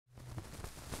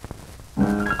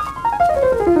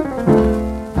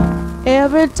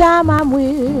Every time I'm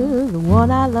with the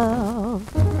one I love,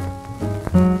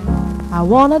 I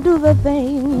wanna do the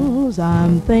things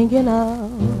I'm thinking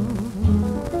of.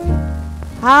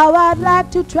 How I'd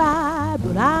like to try,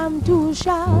 but I'm too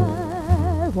shy.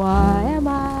 Why am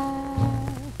I?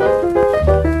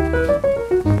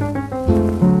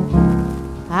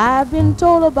 I've been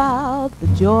told about the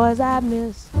joys I've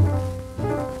missed.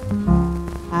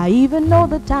 I even know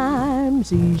the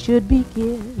times he should be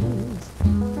kissed.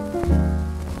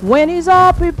 When he's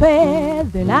all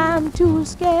prepared, then I'm too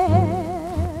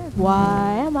scared.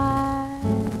 Why am I?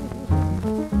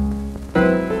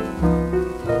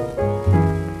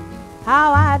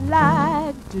 How I'd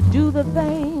like to do the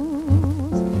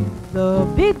things the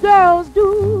big girls do.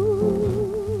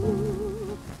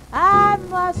 I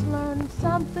must learn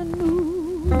something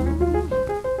new,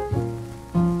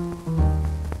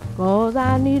 'cause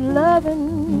I need loving,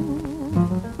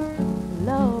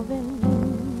 loving.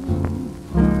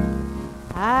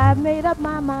 I've made up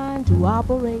my mind to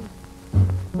operate,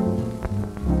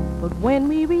 but when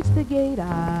we reach the gate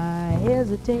I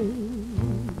hesitate.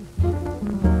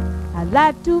 I'd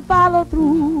like to follow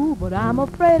through, but I'm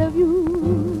afraid of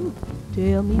you.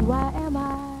 Tell me, why am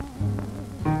I?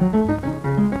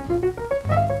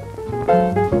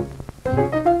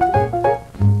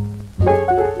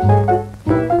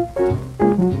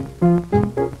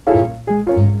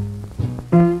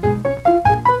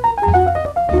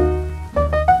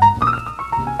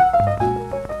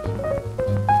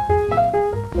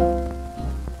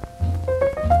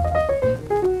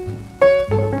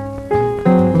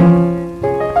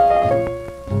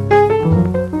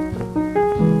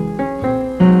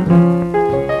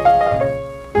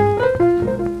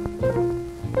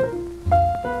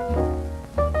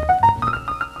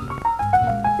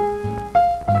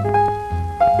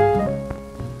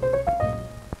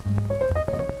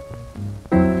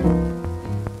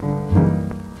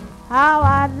 How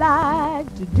I'd like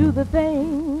to do the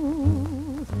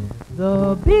things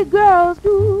the big girls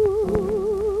do.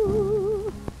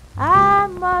 I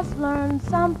must learn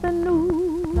something new,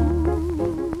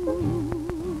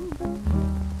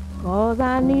 'cause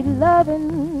I need loving,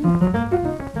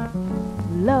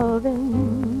 loving.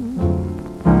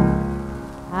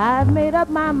 I've made up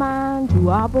my mind to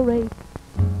operate,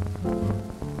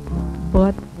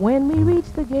 but when we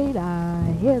reach the gate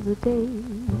I hesitate.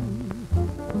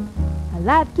 I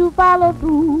like to follow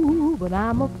through, but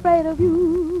I'm afraid of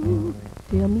you.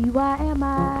 Tell me, why am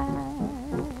I?